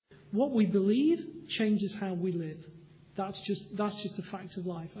what we believe changes how we live. That's just a fact of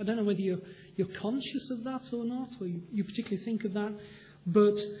life. I don't know whether you're conscious of that or not, or you particularly think of that.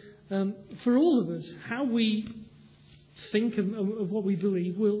 But for all of us, how we think of what we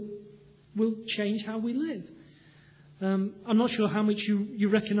believe will change how we live. I'm not sure how much you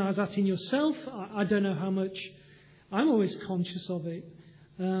recognise that in yourself. I don't know how much I'm always conscious of it.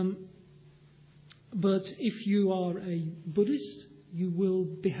 But if you are a Buddhist, you will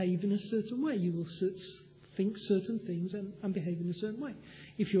behave in a certain way. You will think certain things and behave in a certain way.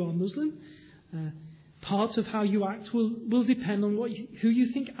 If you are Muslim, part of how you act will depend on who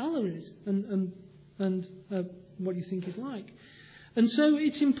you think Allah is and what you think is like. And so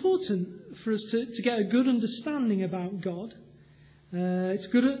it's important for us to get a good understanding about God. It's a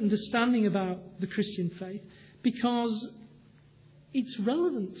good understanding about the Christian faith because it's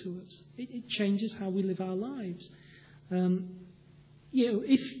relevant to us. It changes how we live our lives.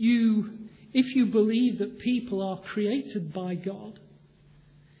 If you believe that people are created by God,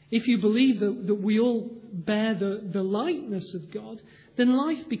 if you believe that we all bear the likeness of God, then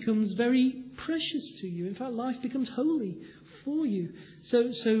life becomes very precious to you. In fact, life becomes holy for you.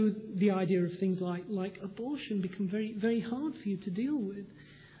 So the idea of things like abortion become very, very hard for you to deal with.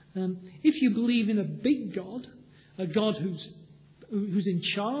 If you believe in a big God, a God who's in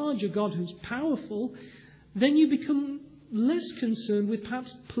charge, a God who's powerful, then you become less concerned with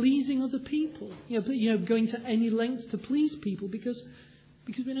perhaps pleasing other people. Going to any lengths to please people because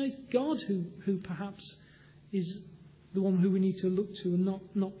we know it's God who perhaps is the one who we need to look to and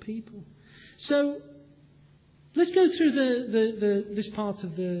not people. So let's go through this part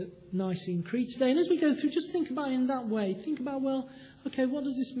of the Nicene Creed today. And as we go through, just think about it in that way. Think about, well, okay, what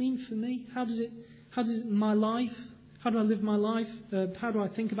does this mean for me? How does it my life? How do I live my life? How do I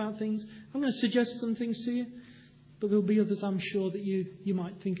think about things? I'm going to suggest some things to you, but there'll be others I'm sure that you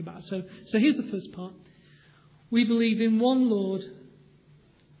might think about. So here's the first part. We believe in one Lord,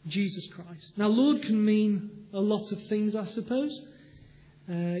 Jesus Christ. Now, Lord can mean a lot of things, I suppose.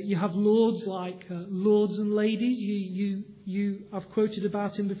 You have lords like lords and ladies. I've quoted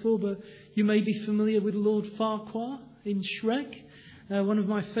about him before, but you may be familiar with Lord Farquaad in Shrek, one of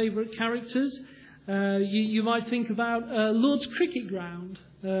my favourite characters. You might think about Lord's Cricket Ground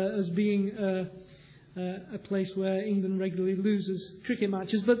as being a place where England regularly loses cricket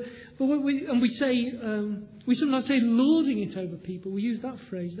matches. But we sometimes say lording it over people. We use that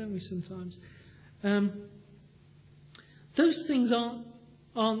phrase, don't we? Sometimes those things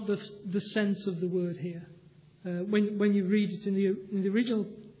aren't the sense of the word here. When you read it in the original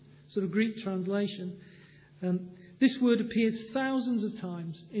sort of Greek translation. This word appears thousands of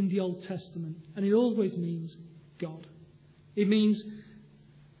times in the Old Testament, and it always means God. It means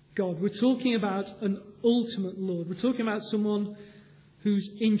God. We're talking about an ultimate Lord. We're talking about someone who's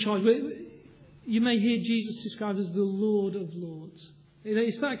in charge. You may hear Jesus described as the Lord of Lords.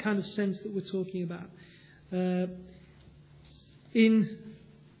 It's that kind of sense that we're talking about. In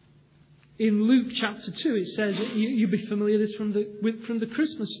Luke chapter 2, it says, you'll be familiar with this from the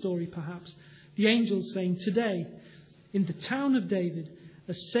Christmas story perhaps. The angel saying, "Today, in the town of David,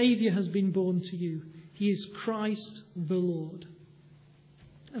 a Saviour has been born to you. He is Christ the Lord."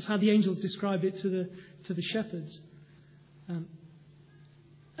 That's how the angels describe it to the shepherds.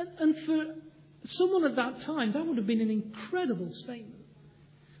 And for someone at that time, that would have been an incredible statement.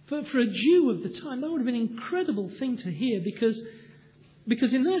 For a Jew of the time, that would have been an incredible thing to hear because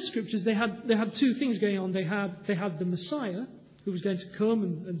in their scriptures they had two things going on. They had the Messiah who was going to come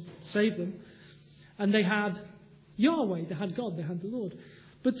and save them, and they had Yahweh, they had God, they had the Lord.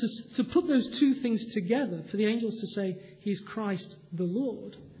 But to put those two things together, for the angels to say He's Christ the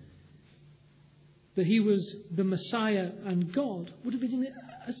Lord, that He was the Messiah and God, would have been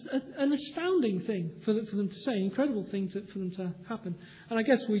an astounding thing for them to say, an incredible thing for them to happen. And I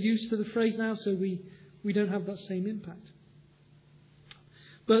guess we're used to the phrase now, so we don't have that same impact.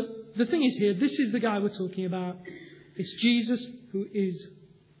 But the thing is here, this is the guy we're talking about. It's Jesus who is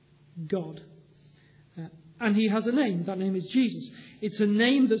God. And He has a name. That name is Jesus. It's a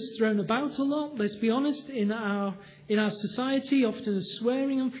name that's thrown about a lot, let's be honest, in our society, often as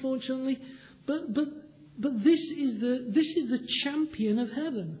swearing, unfortunately. But this is the champion of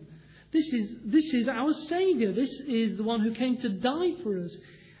heaven. This is our Saviour. This is the one who came to die for us.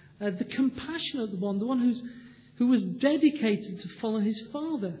 The compassionate one, the one who was dedicated to follow His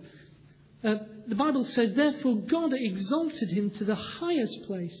Father. The Bible says, "Therefore God exalted Him to the highest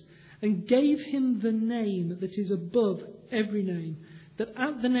place and gave Him the name that is above every name, that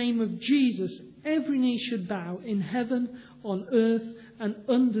at the name of Jesus every knee should bow in heaven, on earth and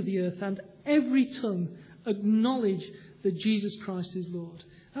under the earth, and every tongue acknowledge that Jesus Christ is Lord."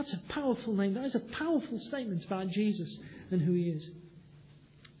 That's a powerful name. That is a powerful statement about Jesus and who he is.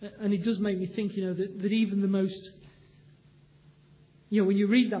 And it does make me think, that even the most, when you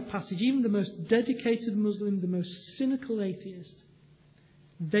read that passage, even the most dedicated Muslim, the most cynical atheist,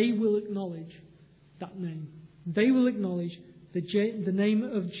 they will acknowledge that name. They will acknowledge the name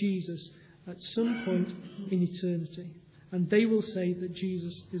of Jesus at some point in eternity. And they will say that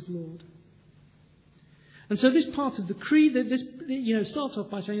Jesus is Lord. And so this part of the creed, starts off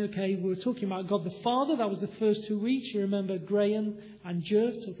by saying, okay, we're talking about God the Father. That was the first 2 weeks. You remember Graham and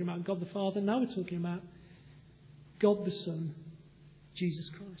Jerv talking about God the Father. Now we're talking about God the Son, Jesus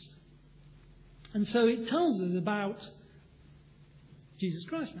Christ. And so it tells us about Jesus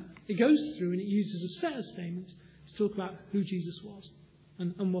Christ now. It goes through and it uses a set of statements to talk about who Jesus was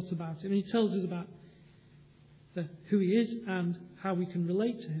and what about him. And it tells us about who he is and how we can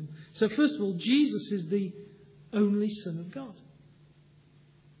relate to him. So first of all, Jesus is the only Son of God.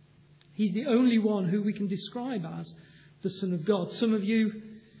 He's the only one who we can describe as the Son of God. Some of you,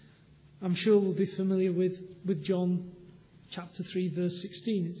 I'm sure, will be familiar with John chapter 3, verse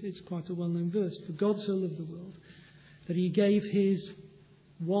 16. It's quite a well-known verse. For God so loved the world that he gave his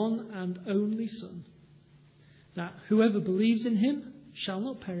one and only Son, that whoever believes in him shall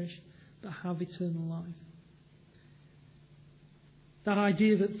not perish, but have eternal life. That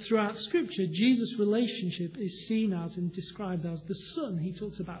idea that throughout Scripture, Jesus' relationship is seen as and described as the Son. He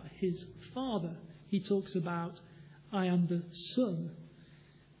talks about his Father. He talks about, I am the Son.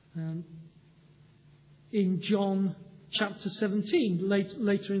 In John chapter 17,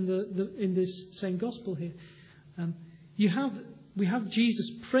 later in this same Gospel here, we have Jesus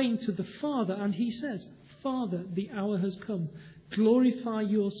praying to the Father, and he says, Father, the hour has come. Glorify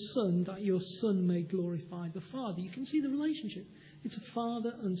your Son, that your Son may glorify the Father. You can see the relationship. It's a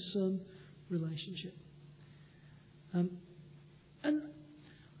father and son relationship. And I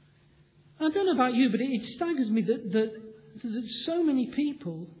don't know about you, but it staggers me that so many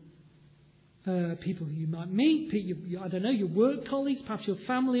people who you might meet, I don't know, your work colleagues, perhaps your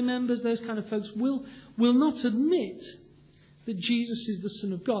family members, those kind of folks, will not admit that Jesus is the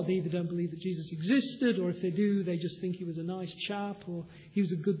Son of God. They either don't believe that Jesus existed, or if they do, they just think he was a nice chap, or he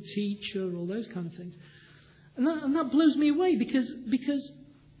was a good teacher, all those kind of things. And that blows me away because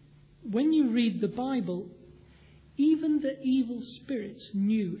when you read the Bible, even the evil spirits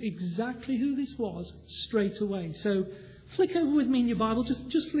knew exactly who this was straight away. So flick over with me in your Bible.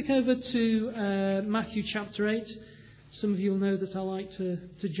 Just flick over to Matthew chapter 8. Some of you will know that I like to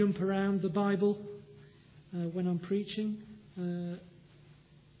jump around the Bible when I'm preaching. And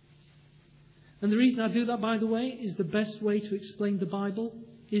the reason I do that, by the way, is the best way to explain the Bible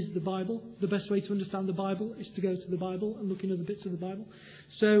is the Bible. The best way to understand the Bible is to go to the Bible and look in other bits of the Bible.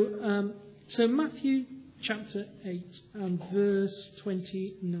 So Matthew chapter 8 and verse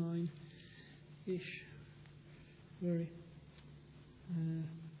 29-ish.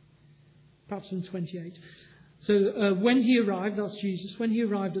 Perhaps from 28. So when he arrived, that's Jesus, when he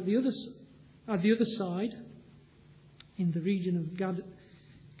arrived at the other side, in the region of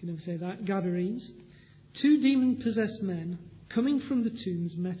Gadarenes, 2 demon-possessed men coming from the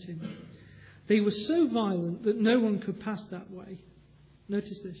tombs met him. They were so violent that no one could pass that way.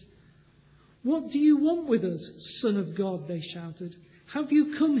 Notice this. What do you want with us, Son of God? They shouted. Have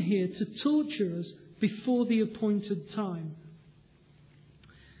you come here to torture us before the appointed time?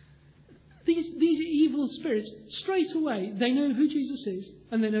 These evil spirits, straight away, they know who Jesus is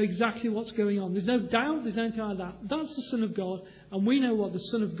and they know exactly what's going on. There's no doubt, there's nothing like that. That's the Son of God, and we know what the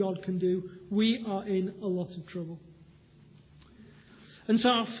Son of God can do. We are in a lot of trouble. And so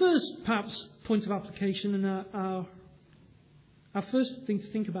our first, perhaps, point of application and our first thing to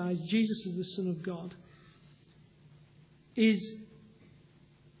think about is Jesus as the Son of God is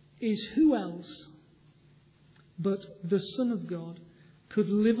who else but the Son of God could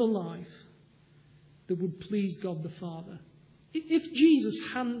live a life that would please God the Father. If Jesus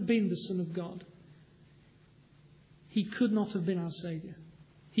hadn't been the Son of God, he could not have been our Saviour.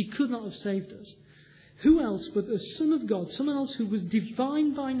 He could not have saved us. Who else but the Son of God, someone else who was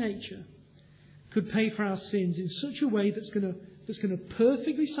divine by nature, could pay for our sins in such a way that's going to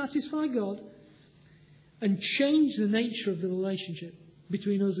perfectly satisfy God and change the nature of the relationship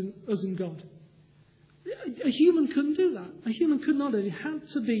between us and God? A human couldn't do that. A human could not. It had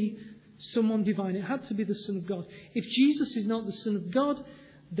to be someone divine. It had to be the Son of God. If Jesus is not the Son of God,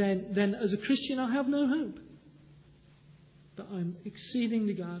 then as a Christian I have no hope. But I'm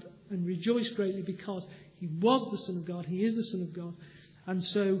exceedingly glad and rejoice greatly because he was the Son of God. He is the Son of God. And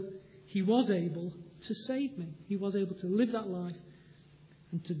so he was able to save me. He was able to live that life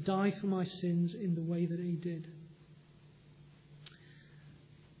and to die for my sins in the way that he did.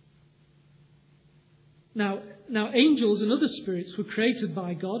 Now, angels and other spirits were created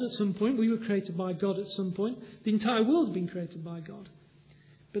by God at some point. We were created by God at some point. The entire world's been created by God.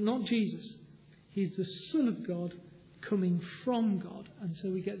 But not Jesus. He's the Son of God coming from God. And so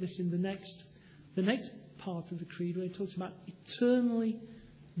we get this in the next part of the creed where it talks about eternally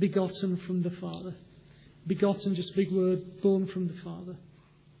begotten from the Father. Begotten, just a big word, born from the Father.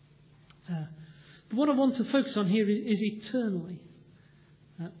 But what I want to focus on here is eternally.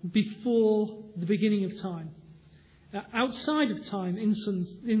 Before the beginning of time. Outside of time in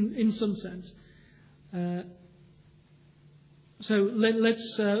some sense. So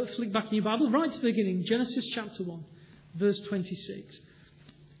let's flick back in your Bible right to the beginning. Genesis chapter 1, verse 26.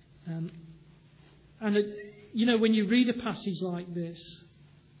 And when you read a passage like this,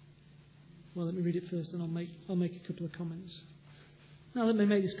 well, let me read it first, and I'll make a couple of comments. Now, let me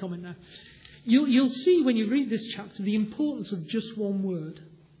make this comment now. You'll see when you read this chapter the importance of just one word.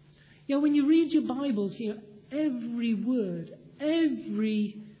 When you read your Bibles, every word,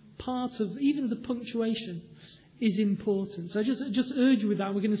 every part of even the punctuation is important. So I just urge you with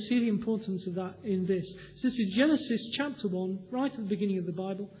that. We're going to see the importance of that in this. So this is Genesis chapter 1, right at the beginning of the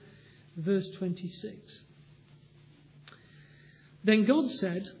Bible, verse 26. Then God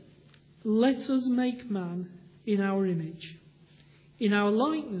said, "Let us make man in our image, in our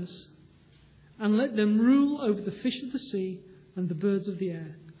likeness, and let them rule over the fish of the sea and the birds of the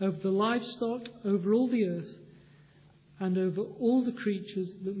air, over the livestock, over all the earth, and over all the creatures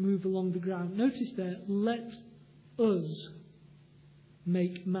that move along the ground." Notice there, let us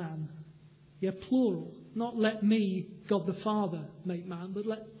make man. Plural. Not let me, God the Father, make man, but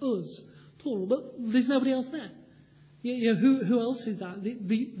let us. Plural. But there's nobody else there. Who else is that?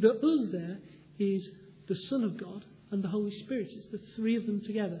 The us there is the Son of God and the Holy Spirit. It's the three of them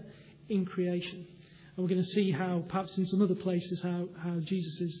together in creation. And we're going to see how, perhaps in some other places, how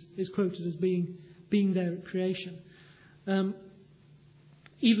Jesus is quoted as being there at creation.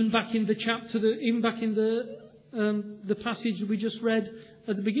 Even back in the chapter, back in the passage we just read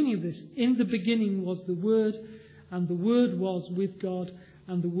at the beginning of this. In the beginning was the Word, and the Word was with God,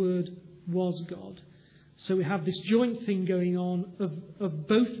 and the Word was God. So we have this joint thing going on of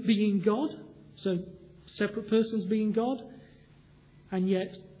both being God, so separate persons being God, and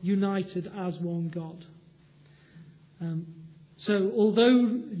yet united as one God. So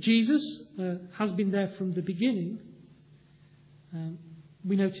although Jesus has been there from the beginning,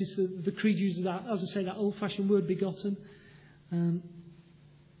 we notice that the creed uses that, as I say, that old-fashioned word begotten, and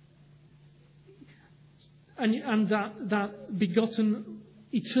that begotten,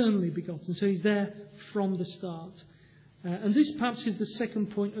 eternally begotten. So he's there from the start. And this perhaps is the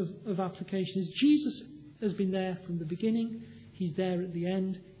second point of application, is Jesus has been there from the beginning. He's there at the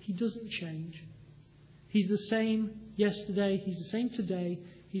end. He doesn't change. He's the same yesterday. He's the same today.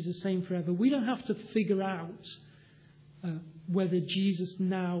 He's the same forever. We don't have to figure out whether Jesus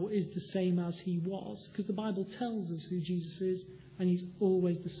now is the same as he was, because the Bible tells us who Jesus is, and he's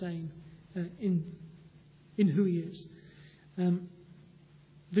always the same in who he is.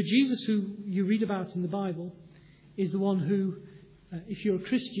 The Jesus who you read about in the Bible is the one who, if you're a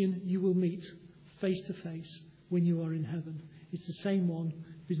Christian, you will meet face to face when you are in heaven. It's the same one.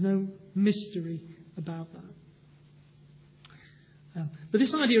 There's no mystery about that. But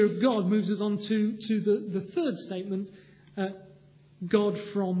this idea of God moves us on to the third statement, God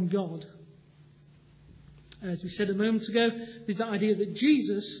from God. As we said a moment ago, there's that idea that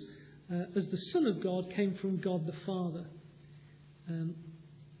Jesus, as the Son of God, came from God the Father.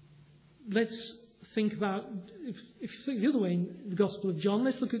 Let's think about, if you think the other way in the Gospel of John,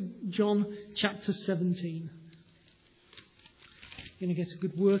 let's look at John chapter 17. You're going to get a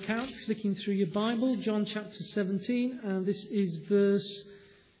good workout flicking through your Bible. John chapter 17, and this is verse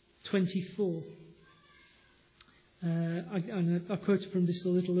 24. I quoted from this a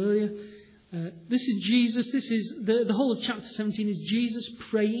little earlier. This is Jesus. This is the whole of chapter 17 is Jesus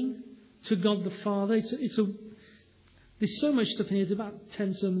praying to God the Father. There's so much stuff in here. There's about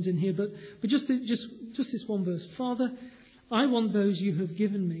 10 sermons in here, but just this one verse. Father, I want those you have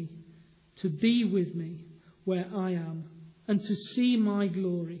given me to be with me where I am, and to see my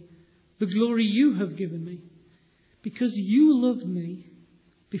glory, the glory you have given me, because you loved me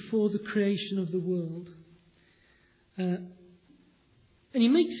before the creation of the world. And he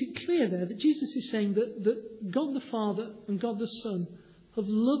makes it clear there that Jesus is saying that God the Father and God the Son have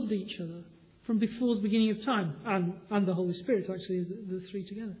loved each other from before the beginning of time, and the Holy Spirit, actually, the three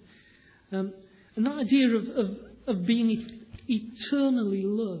together. And that idea of being eternally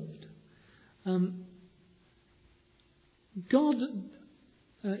loved. God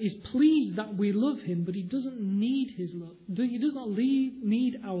is pleased that we love him, but he doesn't need his love. He does not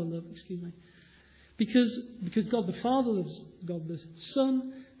need our love, Because God the Father loves God the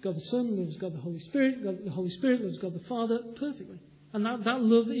Son loves God the Holy Spirit, God the Holy Spirit loves God the Father perfectly. And that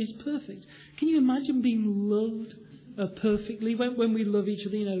love is perfect. Can you imagine being loved perfectly when we love each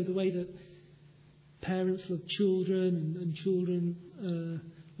other, the way that parents love children and children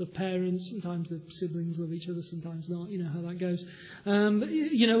love parents. Sometimes the siblings love each other, sometimes not. You know how that goes.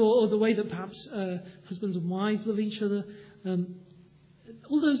 Or the way that perhaps husbands and wives love each other.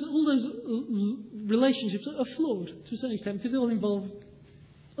 All those relationships are flawed to a certain extent because they all involve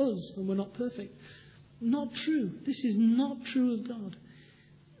us and we're not perfect. Not true. This is not true of God.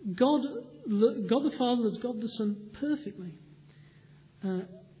 God the Father loves God the Son perfectly. To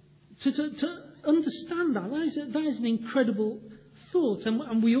understand that is an incredible thought,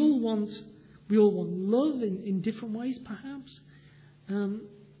 and we all want love in different ways, perhaps. I'm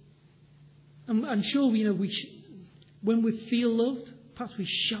sure when we feel loved, perhaps we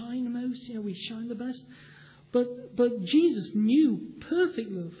shine most. We shine the best. But Jesus knew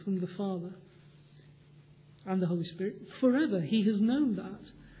perfect love from the Father and the Holy Spirit forever. He has known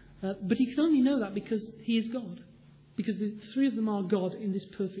that, but he can only know that because he is God. Because the three of them are God in this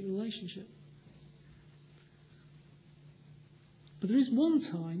perfect relationship. But there is one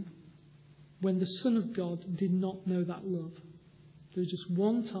time when the Son of God did not know that love. There was just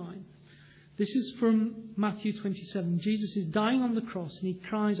one time. This is from Matthew 27. Jesus is dying on the cross and he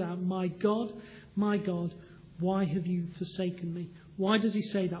cries out, my God, why have you forsaken me? Why does he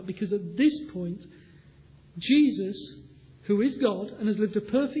say that? Because at this point, Jesus, who is God and has lived a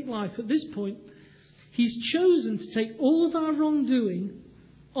perfect life, at this point, he's chosen to take all of our wrongdoing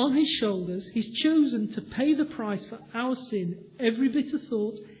on his shoulders. He's chosen to pay the price for our sin, every bitter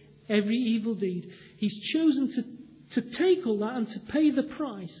thought, every evil deed. He's chosen to take all that and to pay the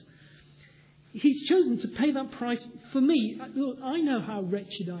price. He's chosen to pay that price for me. Look, I know how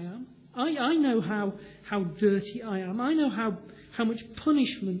wretched I am. I know how dirty I am. I know how much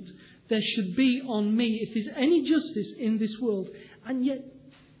punishment there should be on me if there's any justice in this world. And yet,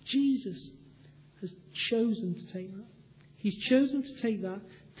 Jesus has chosen to take that. He's chosen to take that,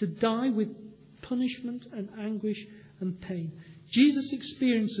 to die with punishment and anguish and pain. Jesus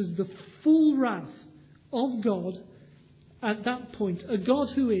experiences the full wrath of God at that point. A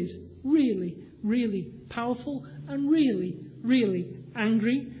God who is really, really powerful and really, really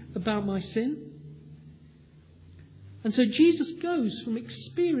angry about my sin. And so Jesus goes from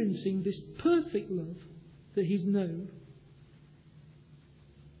experiencing this perfect love that he's known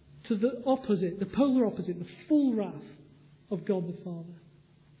to the opposite, the polar opposite, the full wrath of God the Father.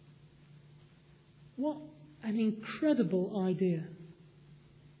 What an incredible idea.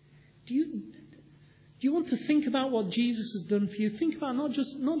 Do you want to think about what Jesus has done for you? Think about not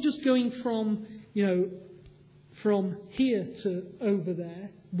just going from here to over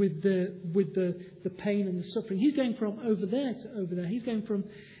there with the pain and the suffering. He's going from over there to over there. He's going from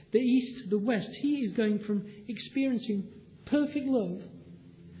the east to the west. He is going from experiencing perfect love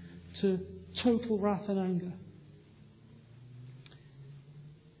to total wrath and anger.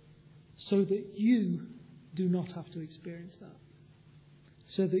 So that you do not have to experience that.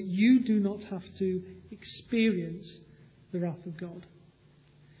 So that you do not have to experience the wrath of God.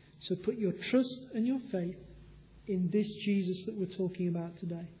 So put your trust and your faith in this Jesus that we're talking about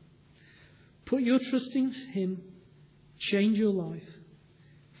today. Put your trust in him. Change your life.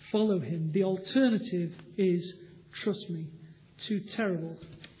 Follow him. The alternative is, trust me, too terrible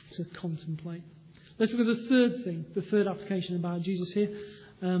to contemplate. Let's look at the third thing, the third application about Jesus here.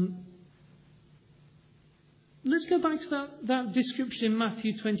 Let's go back to that description in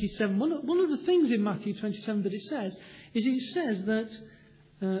Matthew 27. One of the things in Matthew 27 that it says that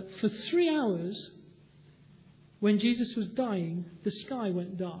for 3 hours, when Jesus was dying, the sky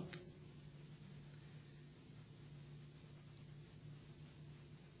went dark.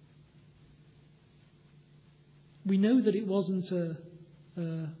 We know that it wasn't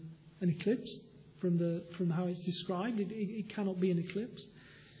an eclipse from how it's described. It cannot be an eclipse.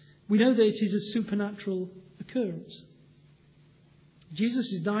 We know that it is a supernatural occurrence.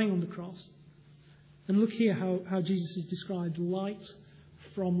 Jesus is dying on the cross. And look here how Jesus is described. Light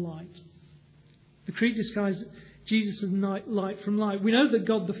from light. The Creed describes Jesus as light from light. We know that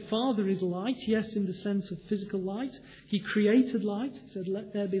God the Father is light, yes, in the sense of physical light. He created light. He said,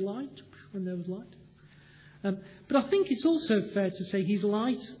 let there be light, and there was light. But I think it's also fair to say he's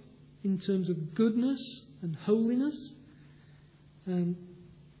light in terms of goodness and holiness.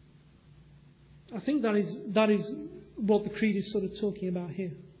 I think that is what the Creed is sort of talking about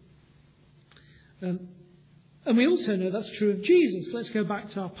here. And we also know that's true of Jesus. Let's go back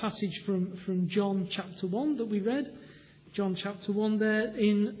to our passage from John chapter 1 that we read. John chapter 1 there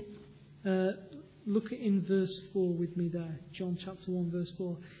in Look in verse 4 with me there. John chapter 1 verse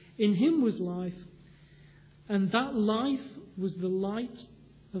 4. In him was life, and that life was the light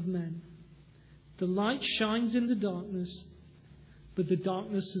of men. The light shines in the darkness, but the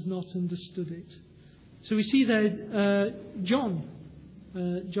darkness has not understood it. So we see there John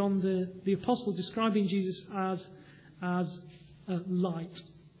the apostle, describing Jesus as light.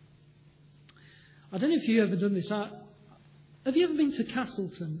 I don't know if you've ever done this. Have you ever been to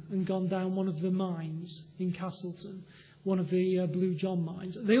Castleton and gone down one of the mines in Castleton, one of the Blue John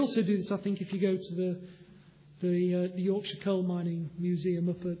mines? They also do this, I think, if you go to the Yorkshire Coal Mining Museum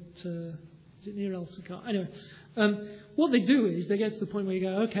up at, is it near Eltercar? Anyway, what they do is they get to the point where you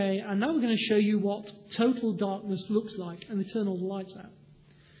go, okay, and now we're going to show you what total darkness looks like, and they turn all the lights out.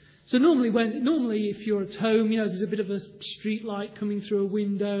 So normally if you're at home, there's a bit of a street light coming through a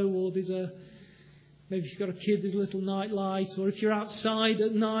window, or maybe if you've got a kid, there's a little night light, or if you're outside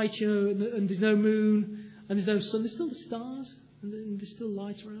at night, and there's no moon and there's no sun, there's still the stars and there's still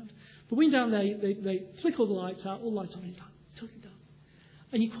light around. But when down there, they flick all the lights out, all the lights on, it's like totally dark.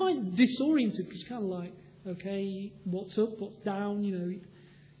 And you're quite disoriented because you're kind of like, okay, what's up, what's down,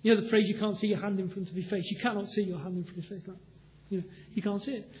 the phrase, you can't see your hand in front of your face. You cannot see your hand in front of your face. You can't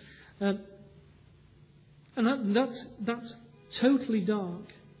see it. And that's totally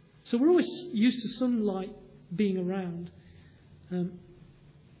dark. So we're always used to sunlight being around. And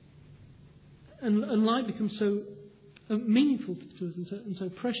light becomes so meaningful to us and so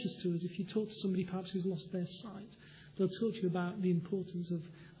precious to us. If you talk to somebody perhaps who's lost their sight, they'll talk to you about the importance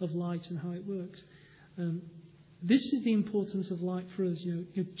of light and how it works. This is the importance of light for us.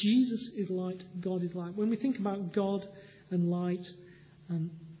 Jesus is light, God is light. When we think about God and light,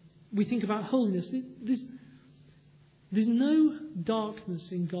 we think about holiness. There's no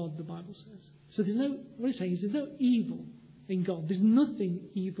darkness in God, the Bible says. So what it's saying is there's no evil in God. There's nothing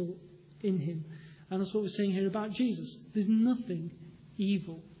evil in him. And that's what we're saying here about Jesus. There's nothing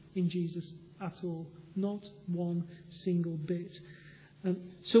evil in Jesus at all. Not one single bit.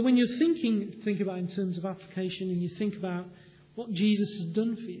 So when you're think about in terms of application, and you think about what Jesus has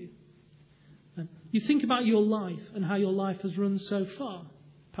done for you, you think about your life and how your life has run so far.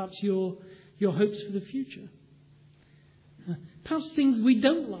 Perhaps your hopes for the future. Perhaps things we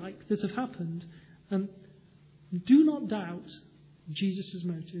don't like that have happened. Do not doubt Jesus'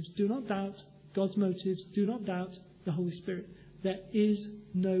 motives. Do not doubt God's motives. Do not doubt the Holy Spirit. There is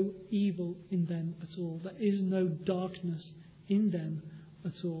no evil in them at all. There is no darkness in them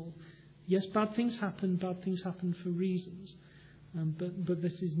at all. Yes, bad things happen for reasons. But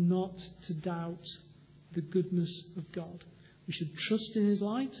this is not to doubt the goodness of God. We should trust in his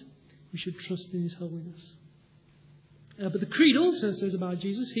light. We should trust in his holiness. But the Creed also says about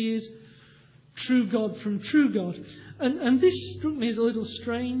Jesus, he is true God from true God. And this struck me as a little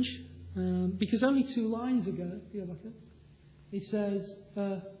strange, because only 2 lines ago, it says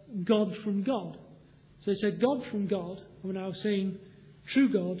God from God. So it said God from God, and we're now saying true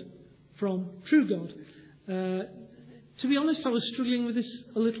God from true God. To be honest, I was struggling with this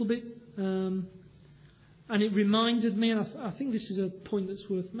a little bit, and it reminded me, and I think this is a point that's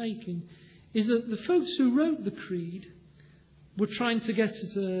worth making, is that the folks who wrote the Creed were trying to get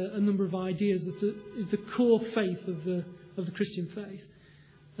at a number of ideas that is the core faith of the Christian faith.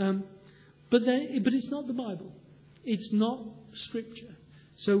 But it's not the Bible. It's not Scripture.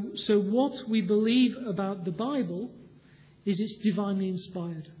 So what we believe about the Bible is it's divinely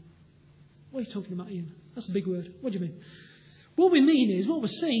inspired. What are you talking about, Ian? That's a big word. What do you mean? What we're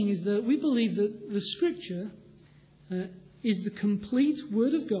saying is that we believe that the Scripture is the complete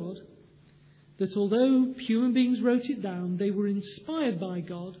Word of God, that although human beings wrote it down, they were inspired by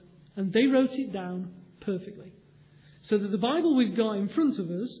God, and they wrote it down perfectly. So that the Bible we've got in front of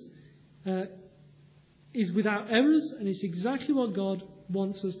us is without errors, and it's exactly what God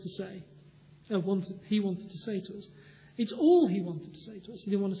wants us to say. He wanted to say to us. It's all he wanted to say to us.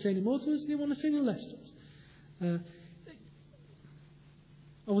 He didn't want to say any more to us. He didn't want to say any less to us.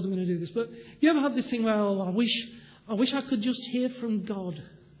 I wasn't going to do this, but you ever had this thing where, I wish I could just hear from God.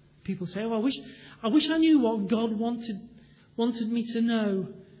 People say, I wish I knew what God wanted me to know.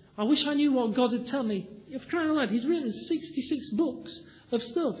 I wish I knew what God had told me. If crying out loud, he's written 66 books of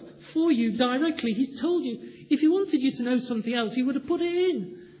stuff for you directly. He's told you. If he wanted you to know something else, he would have put it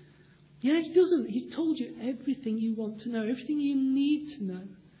in. Yeah, he doesn't. He's told you everything you want to know, everything you need to know.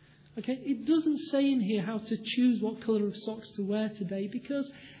 Okay, it doesn't say in here how to choose what colour of socks to wear today,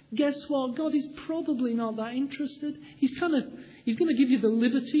 because guess what? God is probably not that interested. He's going to give you the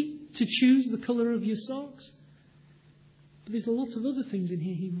liberty to choose the colour of your socks. But there's a lot of other things in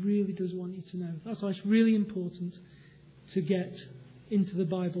here he really does want you to know. That's why it's really important to get into the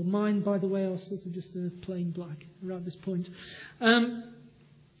Bible. Mine, by the way, are sort of just a plain black around this point. But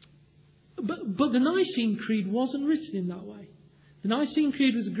the Nicene Creed wasn't written in that way. The Nicene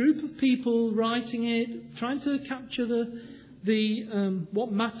Creed was a group of people writing it, trying to capture the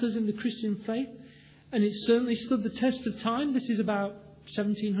what matters in the Christian faith. And it certainly stood the test of time. This is about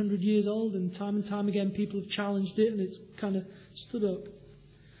 1,700 years old, and time again people have challenged it, and it's kind of stood up.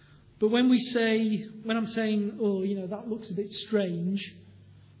 But when I'm saying, that looks a bit strange,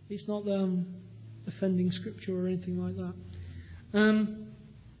 it's not offending Scripture or anything like that.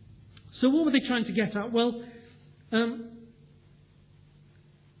 So what were they trying to get at? Well,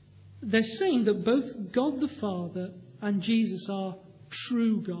 they're saying that both God the Father and Jesus are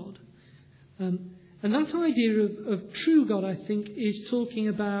true God. And that idea of true God, I think, is talking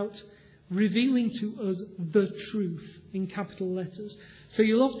about revealing to us the truth in capital letters. So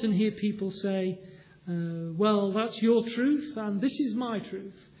you'll often hear people say, well, that's your truth and this is my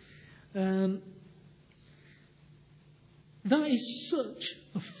truth. That is such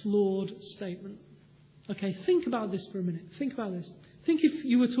a flawed statement. Okay, think about this for a minute. Think about this. Think if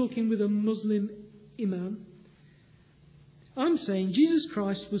you were talking with a Muslim imam. I'm saying Jesus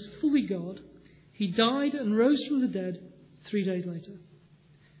Christ was fully God. He died and rose from the dead 3 days later.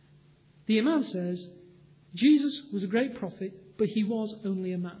 The imam says, Jesus was a great prophet, but he was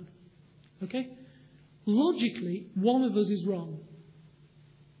only a man. Okay? Logically, one of us is wrong.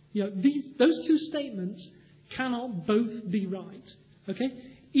 Those two statements cannot both be right. Okay?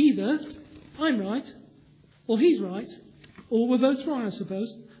 Either I'm right, or he's right, or we're both wrong, I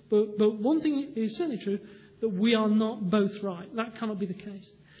suppose. But one thing is certainly true, that we are not both right. That cannot be the case.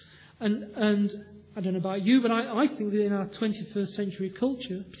 And I don't know about you, but I think that in our 21st century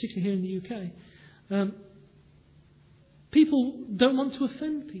culture, particularly here in the UK, people don't want to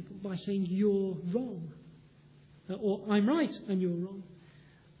offend people by saying you're wrong, or I'm right and you're wrong.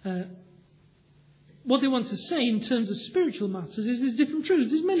 What they want to say in terms of spiritual matters is there's different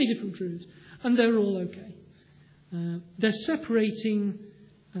truths. There's many different truths, and they're all okay. They separate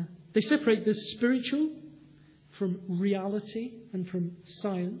the spiritual from reality and from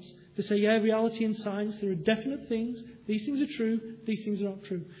science. They say, reality and science, there are definite things. These things are true. These things are not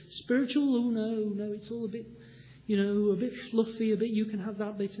true. Spiritual, no, it's all a bit, a bit fluffy, a bit you can have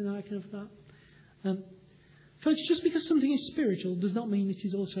that bit and I can have that. Folks, just because something is spiritual does not mean it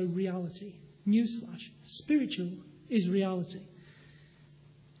is also reality. Newsflash, spiritual is reality.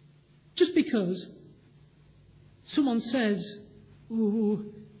 Just because someone says,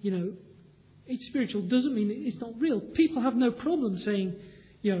 it's spiritual doesn't mean it's not real. People have no problem saying,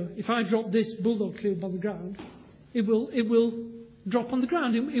 if I drop this bulldog club on the ground, it will drop on the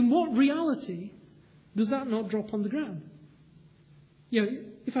ground. In what reality does that not drop on the ground?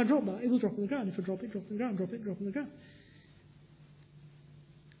 If I drop that, it will drop on the ground. If I drop it, drop on the ground. Drop it, drop on the ground.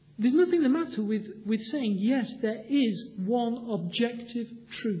 There's nothing the matter with saying, yes, there is one objective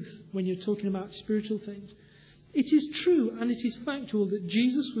truth when you're talking about spiritual things. It is true and it is factual that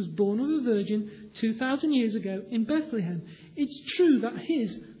Jesus was born of a virgin 2,000 years ago in Bethlehem. It's true that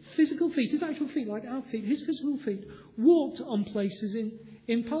his physical feet, his actual feet, like our feet, his physical feet, walked on places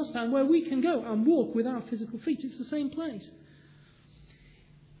in Palestine where we can go and walk with our physical feet. It's the same place.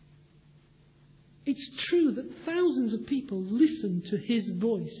 It's true that thousands of people listened to his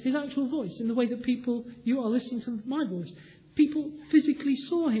voice, his actual voice, in the way that you are listening to my voice. People physically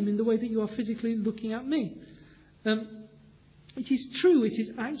saw him in the way that you are physically looking at me. It is true, it is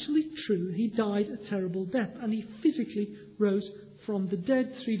actually true, he died a terrible death and he physically rose from the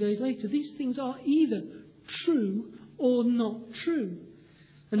dead 3 days later. These things are either true or not true.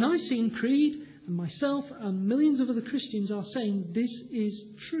 The Nicene Creed and myself and millions of other Christians are saying this is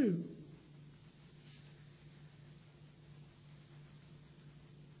true.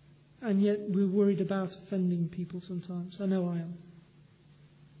 And yet we're worried about offending people sometimes. I know I am.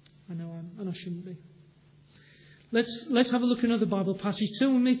 And I shouldn't be. Let's have a look at another Bible passage.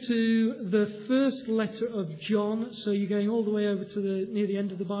 Turn with me to the first letter of John. So you're going all the way over to near the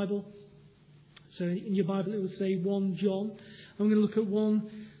end of the Bible. So in your Bible it will say 1 John. I'm going to look at 1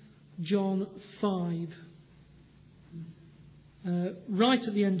 John 5. Right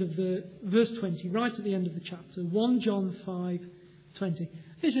at the end of verse 20, right at the end of the chapter. 1 John 5:20.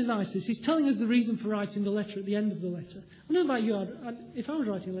 Isn't it nice this? He's telling us the reason for writing the letter at the end of the letter. I don't know about you, if I was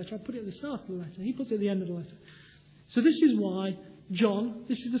writing a letter, I'd put it at the start of the letter. He puts it at the end of the letter. So this is why John,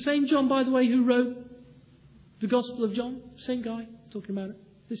 this is the same John, by the way, who wrote the Gospel of John. Same guy talking about it.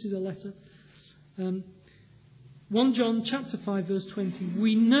 This is a letter. 1 John chapter 5 verse 20.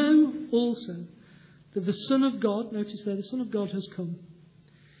 We know also that the Son of God, notice there, the Son of God has come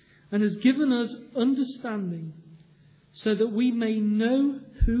and has given us understanding so that we may know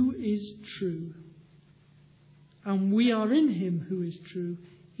who is true. And we are in him who is true,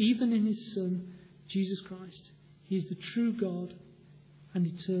 even in his Son, Jesus Christ. He is the true God and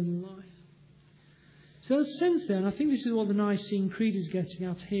eternal life. So there's a sense there, and I think this is what the Nicene Creed is getting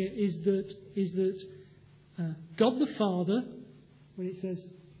at here, is that God the Father, when it says,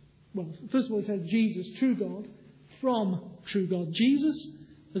 well, first of all it says Jesus, true God, from true God. Jesus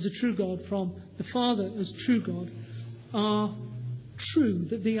as a true God, from the Father as true God, are true,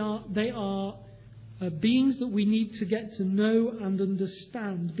 that they are beings that we need to get to know and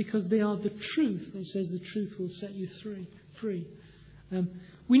understand, because they are the truth. It says the truth will set you free.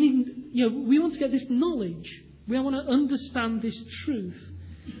 We want to get this knowledge. We want to understand this truth.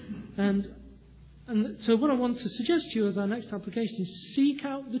 And so what I want to suggest to you as our next application is seek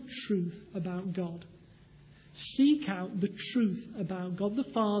out the truth about God. Seek out the truth about God the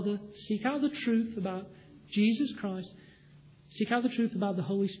Father. Seek out the truth about Jesus Christ. Seek out the truth about the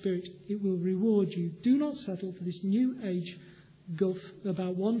Holy Spirit. It will reward you. Do not settle for this new age gulf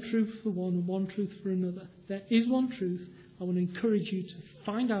about one truth for one and one truth for another. There is one truth. I want to encourage you to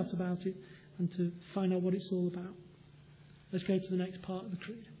find out about it and to find out what it's all about. Let's go to the next part of the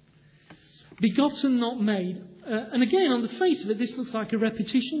creed. Begotten, not made. And again, on the face of it, this looks like a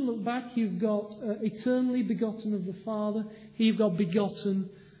repetition. Look back, you've got eternally begotten of the Father. Here you've got begotten,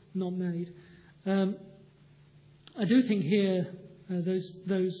 not made. I do think here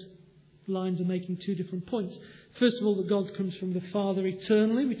those lines are making two different points. First of all, that God comes from the Father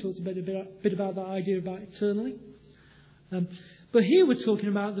eternally. We talked a bit about that idea about eternally. But here we're talking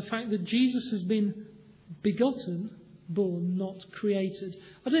about the fact that Jesus has been begotten, born, not created.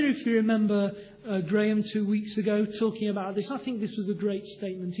 I don't know if you remember Graham 2 weeks ago talking about this. I think this was a great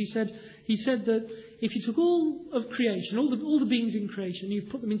statement. He said that if you took all of creation, all the beings in creation, you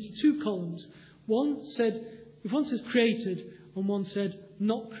put them into two columns. If one says created and one said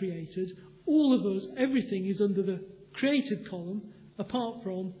not created, all of us, everything is under the created column, apart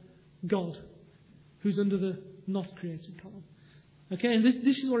from God, who's under the not created column. Okay, and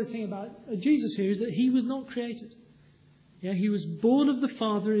this is what it's saying about Jesus here, is that he was not created. Yeah, he was born of the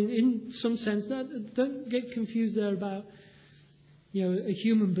Father in some sense. Don't get confused there about a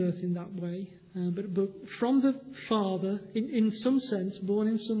human birth in that way, but from the Father in some sense, born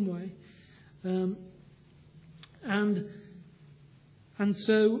in some way, and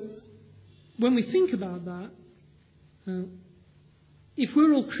so when we think about that, if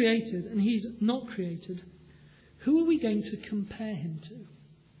we're all created and he's not created, who are we going to compare him to?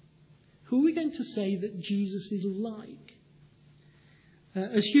 Who are we going to say that Jesus is like?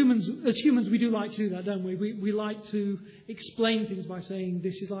 As humans, we do like to do that, don't we? We like to explain things by saying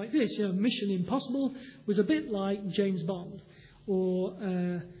this is like this. Mission Impossible was a bit like James Bond,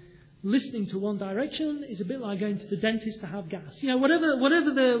 or listening to One Direction is a bit like going to the dentist to have gas. Whatever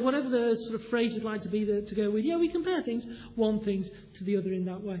the sort of phrase you'd like to be there to go with. We compare one things to the other in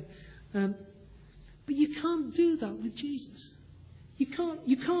that way. But you can't do that with Jesus. You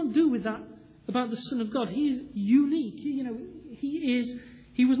can't do with that about the Son of God. He is unique.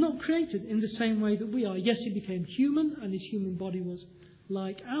 He was not created in the same way that we are. Yes, he became human, and his human body was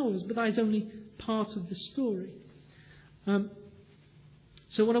like ours, but that is only part of the story.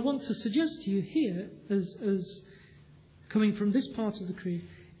 So what I want to suggest to you here, as coming from this part of the creed,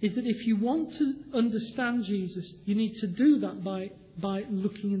 is that if you want to understand Jesus, you need to do that by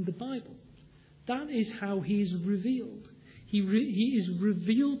looking in the Bible. That is how he is revealed. He is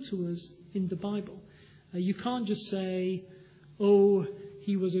revealed to us in the Bible. You can't just say, oh,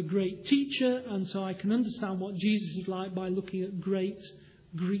 he was a great teacher, and so I can understand what Jesus is like by looking at great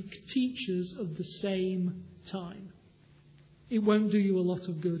Greek teachers of the same time. It won't do you a lot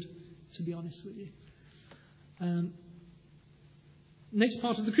of good, to be honest with you. Next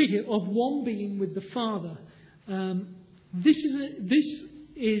part of the creed here, of one being with the Father. This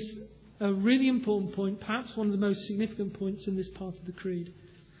is a really important point, perhaps one of the most significant points in this part of the creed.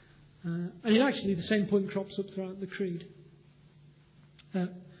 And the same point crops up throughout the creed.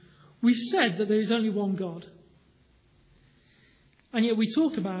 We've said that there is only one God. And yet we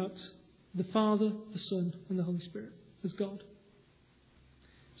talk about the Father, the Son, and the Holy Spirit as God.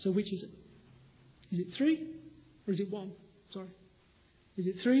 So which is it? Is it three or is it one? Sorry. Is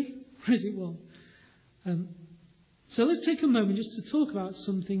it three or is it one? So let's take a moment just to talk about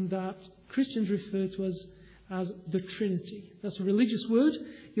something that Christians refer to as the Trinity. That's a religious word.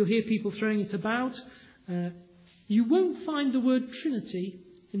 You'll hear people throwing it about. You won't find the word Trinity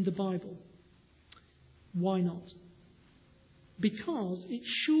in the Bible. Why not? Because it's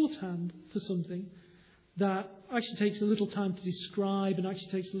shorthand for something that actually takes a little time to describe and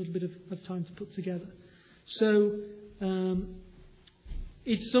actually takes a little bit of time to put together. So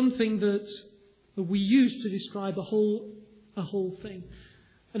It's something that we use to describe a whole thing.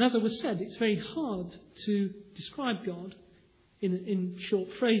 And as I was said, it's very hard to describe God in short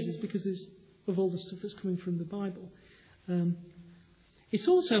phrases because of all the stuff that's coming from the Bible. It's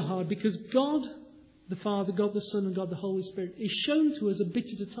also hard because God the Father, God the Son and God the Holy Spirit is shown to us a bit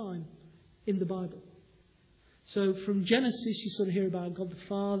at a time in the Bible. So from Genesis you sort of hear about God the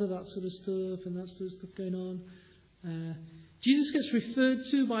Father, that sort of stuff, and that sort of stuff going on. Jesus gets referred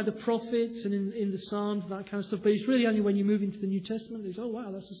to by the prophets and in the Psalms and that kind of stuff, but it's really only when you move into the New Testament that oh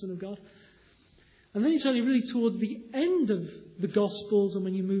wow, that's the Son of God. And then it's only really towards the end of the Gospels and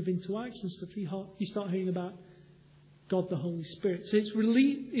when you move into Acts and stuff, you start hearing about God the Holy Spirit. So it's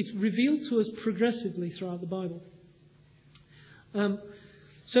revealed to us progressively throughout the Bible.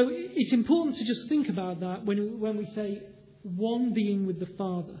 So it's important to just think about that when we say one being with the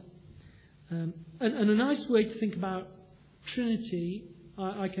Father. And a nice way to think about Trinity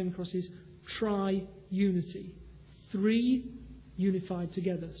I came across is tri-unity. Three unified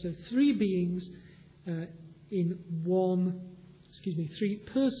together. So three beings in one, three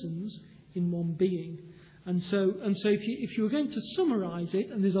persons in one being. And so if you were going to summarise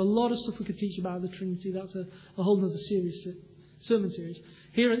it, and there's a lot of stuff we could teach about the Trinity, that's a whole other sermon series.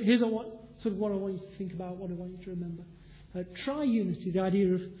 Here's what I want you to think about, what I want you to remember. Tri-unity, the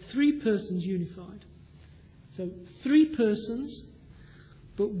idea of three persons unified. So three persons,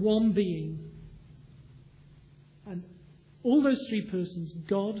 but one being. And all those three persons,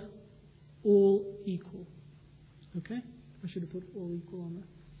 God, all equal. Okay? I should have put all equal on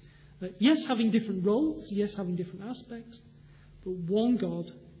there. Yes, having different roles. Yes, having different aspects. But one God,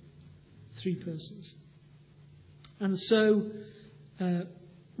 three persons. And so,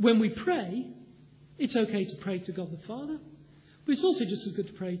 when we pray, it's okay to pray to God the Father. But it's also just as good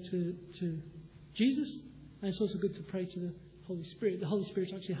to pray to Jesus. And it's also good to pray to the Holy Spirit. The Holy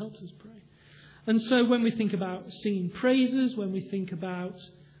Spirit actually helps us pray. And so when we think about singing praises, when we think about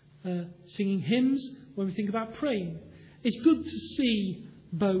singing hymns, when we think about praying, it's good to see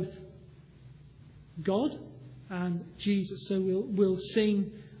both God and Jesus. So we'll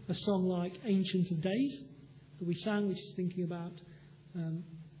sing a song like Ancient of Days that we sang, which is thinking about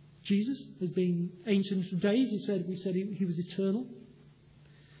Jesus as being Ancient of Days. We said he was eternal.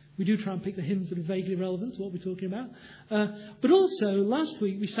 We do try and pick the hymns that are vaguely relevant to what we're talking about. But also, last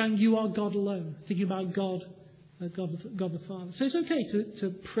week we sang You Are God Alone, thinking about God the Father. So it's okay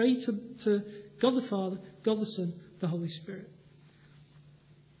to pray to God the Father, God the Son, the Holy Spirit.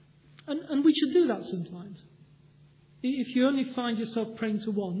 And we should do that sometimes. If you only find yourself praying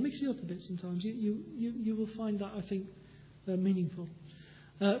to one, mix it up a bit sometimes. You will find that, I think, meaningful.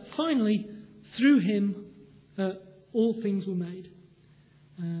 Finally, through him, all things were made.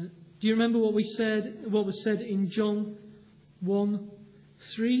 Do you remember what was said in John 1:3?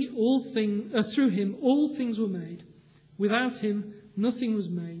 Through him, all things were made. Without him, nothing was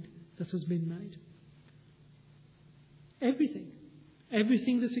made that has been made.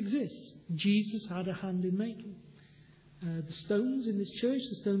 Everything that exists, Jesus had a hand in making. The stones in this church,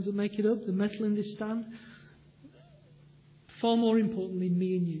 the stones that make it up, the metal in this stand. Far more importantly,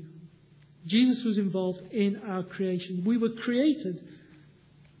 me and you. Jesus was involved in our creation. We were created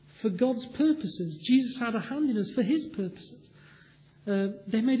for God's purposes. Jesus had a hand in us for his purposes.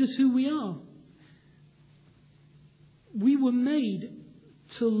 They made us who we are. We were made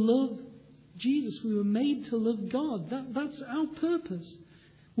to love Jesus. We were made to love God. That's our purpose.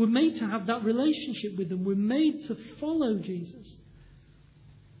 We're made to have that relationship with him. We're made to follow Jesus.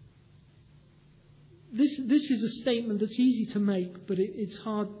 This is a statement that's easy to make, but it's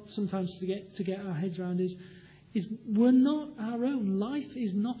hard sometimes to get our heads around. Is we're not our own. Life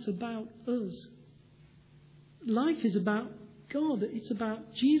is not about us. Life is about God. It's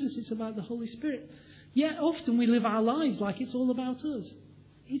about Jesus. It's about the Holy Spirit. Yet often we live our lives like it's all about us.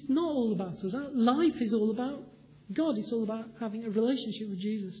 It's not all about us. Life is all about God. It's all about having a relationship with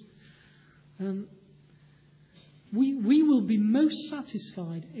Jesus. We will be most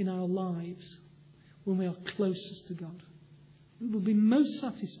satisfied in our lives when we are closest to God. We will be most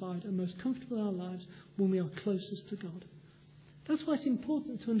satisfied and most comfortable in our lives when we are closest to God. That's why it's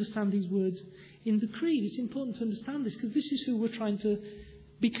important to understand these words in the Creed. It's important to understand this because this is who we're trying to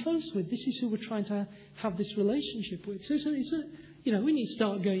be close with. This is who we're trying to have this relationship with. So we need to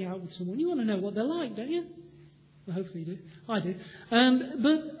start going out with someone. You want to know what they're like, don't you? Well, hopefully you do. I do.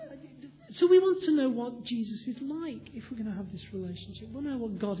 So we want to know what Jesus is like if we're going to have this relationship. We want to know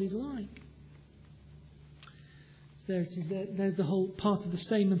what God is like. There it is. There's the whole part of the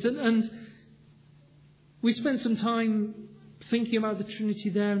statement. And we spent some time thinking about the Trinity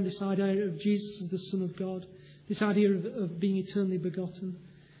there and this idea of Jesus as the Son of God, This idea of being eternally begotten.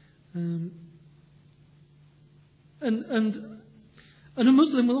 And a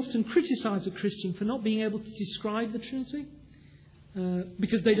Muslim will often criticise a Christian for not being able to describe the Trinity.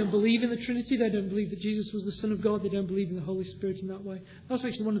 Because they don't believe in the Trinity, they don't believe that Jesus was the Son of God, they don't believe in the Holy Spirit in that way. That's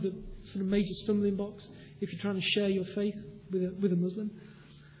actually one of the sort of major stumbling blocks if you're trying to share your faith with a Muslim.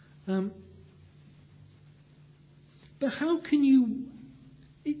 But how can you...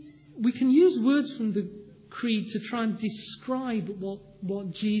 We can use words from the Creed to try and describe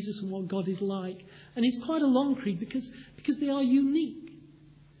what Jesus and what God is like. And it's quite a long creed because they are unique.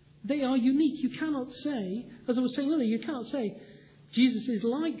 They are unique. You cannot say, as I was saying earlier, you cannot say, Jesus is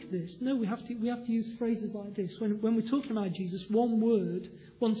like this. No, we have to use phrases like this. When we're talking about Jesus, one word,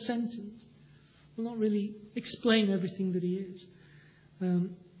 one sentence will not really explain everything that he is.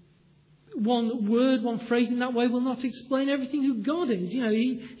 One word, one phrase in that way will not explain everything who God is. You know,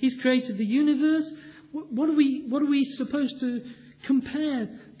 he's created the universe. What are we supposed to compare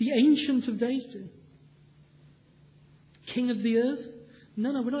the Ancient of Days to? King of the earth?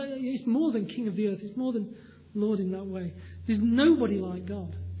 No, we're not. It's more than King of the earth. It's more than Lord in that way. There's nobody like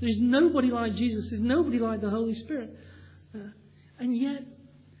God. There's nobody like Jesus. There's nobody like the Holy Spirit. And yet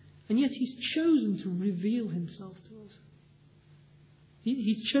he's chosen to reveal himself to us.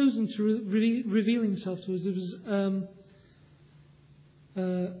 He's chosen to reveal himself to us.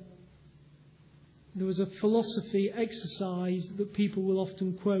 There was a philosophy exercise that people will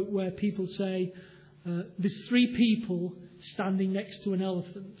often quote where people say, there's three people standing next to an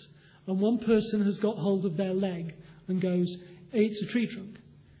elephant, and one person has got hold of their leg and goes, it's a tree trunk.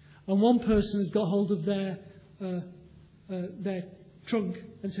 And one person has got hold of their trunk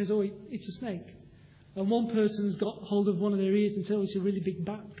and says, oh, it's a snake. And one person has got hold of one of their ears and says, oh, it's a really big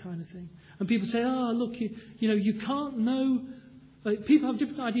bat kind of thing. And people say, look, you can't know. People have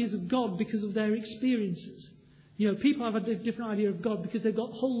different ideas of God because of their experiences. People have a different idea of God because they've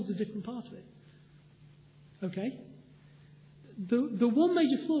got holds of different parts of it. Okay? The one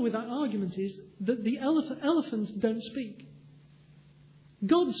major flaw with that argument is that the elephants don't speak.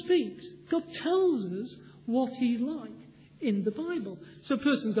 God speaks. God tells us what he's like in the Bible. So a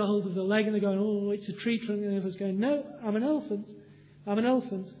person's got hold of the leg and they're going, oh, it's a tree trunk. And the other's going, no, I'm an elephant. I'm an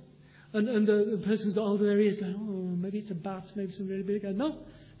elephant. And the person's got hold of their ears going, oh, maybe it's a bat, maybe something really big. No,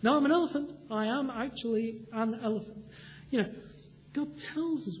 I'm an elephant. I am actually an elephant. God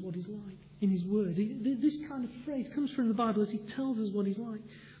tells us what he's like in his word. This kind of phrase comes from the Bible as he tells us what he's like.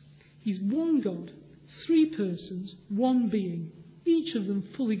 He's one God, three persons, one being, each of them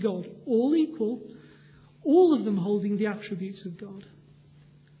fully God, all equal, all of them holding the attributes of God.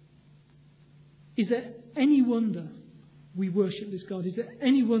 Is there any wonder we worship this God? Is there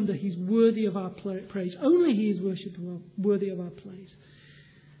any wonder he's worthy of our praise? Only he is worthy of our praise.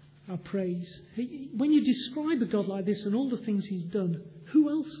 When you describe a God like this and all the things he's done, who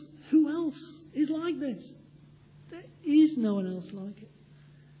else is like this? There is no one else like it.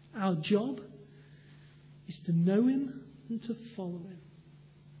 Our job is to know him and to follow him.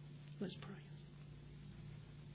 Let's pray.